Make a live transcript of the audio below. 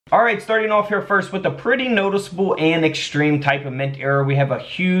Alright, starting off here first with a pretty noticeable and extreme type of mint error. We have a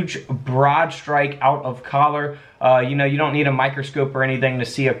huge broad strike out of collar. You don't need a microscope or anything to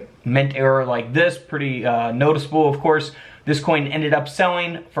see a mint error like this. Pretty noticeable, of course. This coin ended up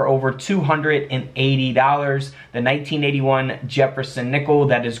selling for over $280. The 1981 Jefferson nickel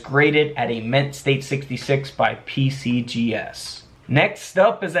that is graded at a mint state 66 by PCGS. Next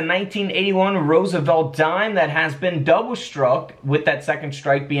up is a 1981 Roosevelt dime that has been double struck, with that second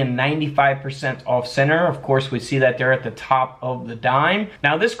strike being 95% off center. Of course, we see that there at the top of the dime.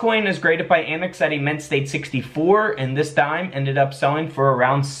 Now, this coin is graded by Annex at a mint state 64, and this dime ended up selling for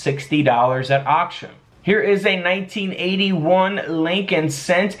around $60 at auction. Here is a 1981 Lincoln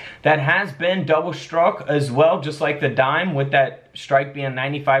cent that has been double struck as well, just like the dime, with that strike being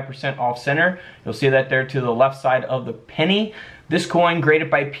 95% off center. You'll see that there to the left side of the penny. This coin, graded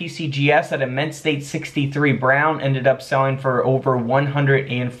by PCGS at a mint state 63 brown, ended up selling for over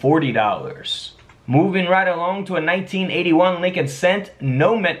 $140. Moving right along to a 1981 Lincoln cent,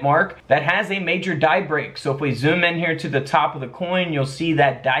 no mint mark, that has a major die break. So if we zoom in here to the top of the coin, you'll see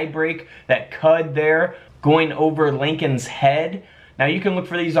that die break, that cud there, going over Lincoln's head. Now, you can look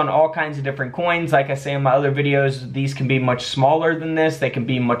for these on all kinds of different coins. Like I say in my other videos, these can be much smaller than this. They can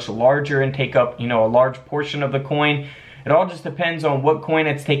be much larger and take up, a large portion of the coin. It all just depends on what coin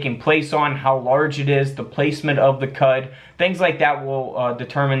it's taking place on, how large it is, the placement of the cud. Things like that will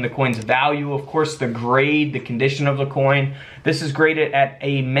determine the coin's value. Of course, the grade, the condition of the coin. This is graded at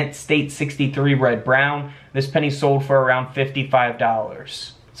a mint state 63 red brown. This penny sold for around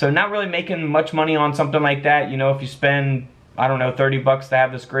 $55. So not really making much money on something like that. If you spend, I don't know, 30 bucks to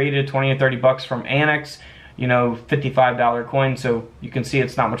have this graded, 20 or 30 bucks from Annex, $55 coin, so you can see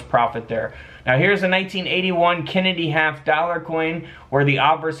it's not much profit there. Now, here's a 1981 Kennedy half dollar coin where the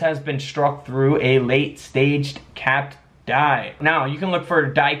obverse has been struck through a late staged capped die. Now, you can look for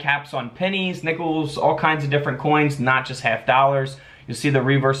die caps on pennies, nickels, all kinds of different coins, not just half dollars. You see the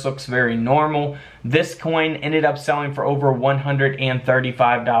reverse looks very normal. This coin ended up selling for over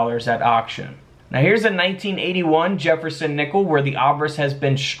 $135 at auction. Now, here's a 1981 Jefferson nickel where the obverse has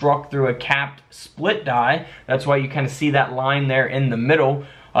been struck through a capped split die. That's why you kind of see that line there in the middle.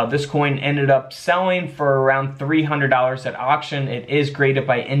 This coin ended up selling for around $300 at auction. It is graded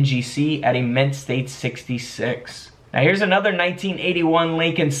by NGC at a mint state 66. Now, here's another 1981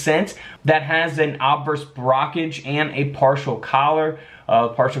 Lincoln cent that has an obverse brockage and a partial collar.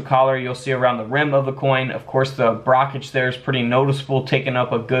 Partial collar you'll see around the rim of the coin. Of course, the brockage there is pretty noticeable, taking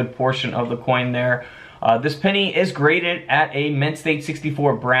up a good portion of the coin there. This penny is graded at a mint state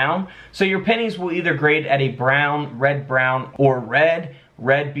 64 brown. So your pennies will either grade at a brown, or red.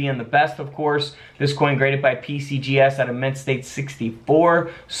 Red being the best, of course. This coin graded by PCGS at a mint state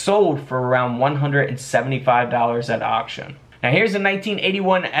 64, sold for around $175 at auction. Now, here's a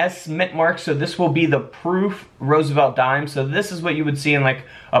 1981 S mint mark, so this will be the proof Roosevelt dime. So this is what you would see in like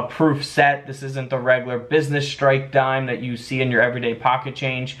a proof set. This isn't the regular business strike dime that you see in your everyday pocket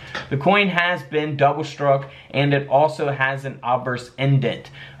change. The coin has been double struck, and it also has an obverse indent,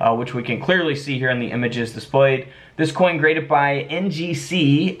 which we can clearly see here in the images displayed. This coin, graded by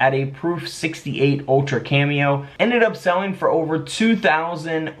NGC at a proof 68 Ultra Cameo, ended up selling for over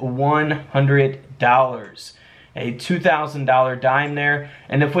 $2,100. A $2,000 dime there.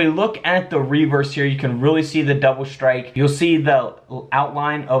 And if we look at the reverse here, you can really see the double strike. You'll see the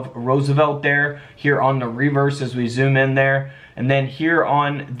outline of Roosevelt there here on the reverse as we zoom in there. And then here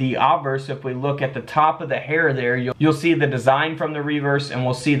on the obverse, if we look at the top of the hair there, you'll see the design from the reverse, and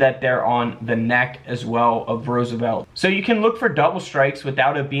we'll see that there on the neck as well of Roosevelt. So you can look for double strikes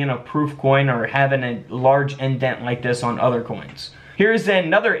without it being a proof coin or having a large indent like this on other coins. Here's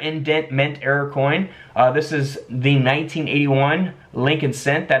another indent mint error coin. This is the 1981 Lincoln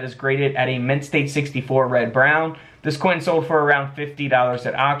cent that is graded at a mint state 64 red brown. This coin sold for around $50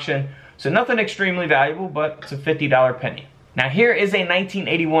 at auction. So nothing extremely valuable, but it's a $50 penny. Now, here is a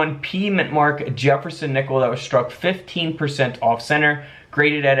 1981 P mint mark Jefferson nickel that was struck 15% off center,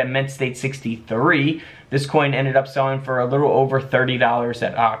 graded at a mint state 63. This coin ended up selling for a little over $30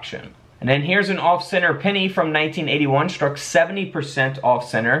 at auction. And then here's an off-center penny from 1981, struck 70%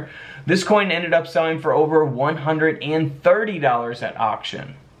 off-center. This coin ended up selling for over $130 at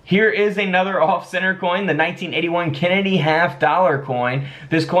auction. Here is another off-center coin, the 1981 Kennedy half dollar coin.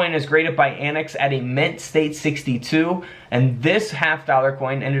 This coin is graded by Annex at a mint state 62, and this half dollar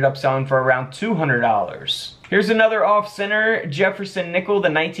coin ended up selling for around $200. Here's another off-center Jefferson nickel,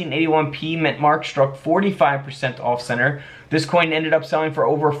 the 1981 P mint mark, struck 45% off-center. This coin ended up selling for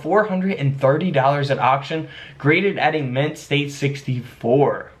over $430 at auction, graded at a mint state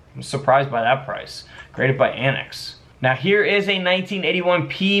 64. I'm surprised by that price. Graded by Annex. Now here is a 1981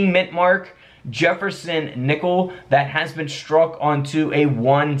 P mint mark Jefferson nickel that has been struck onto a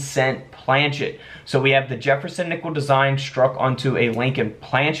 1-cent planchet. So we have the Jefferson nickel design struck onto a Lincoln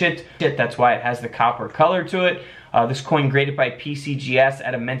planchet. That's why it has the copper color to it. This coin, graded by PCGS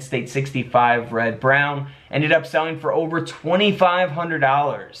at a Mint State 65 red brown, ended up selling for over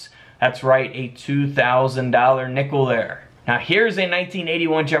 $2,500. That's right, a $2,000 nickel there. Now here's a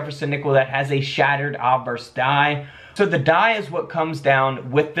 1981 Jefferson nickel that has a shattered obverse die. So the die is what comes down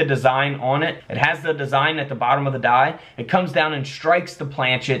with the design on it. It has the design at the bottom of the die. It comes down and strikes the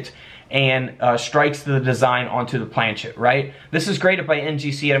planchet and strikes the design onto the planchet, right? This is graded by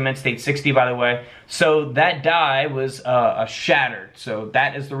NGC at a Mint State 60, by the way. So that die was shattered. So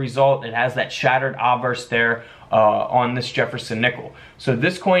that is the result. It has that shattered obverse there on this Jefferson nickel. So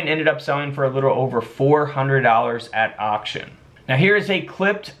this coin ended up selling for a little over $400 at auction. Now here is a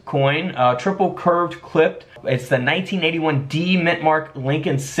clipped coin, triple curved clipped. It's the 1981 D mint mark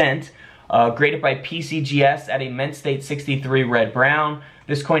Lincoln cent, graded by PCGS at a Mint State 63 red brown.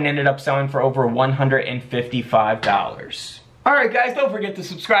 This coin ended up selling for over $155. Alright guys, don't forget to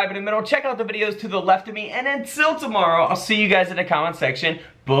subscribe in the middle, check out the videos to the left of me, and until tomorrow, I'll see you guys in the comment section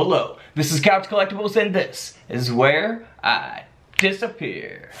below. This is Couch Collectibles, and this is where I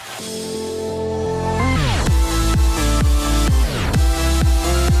disappear.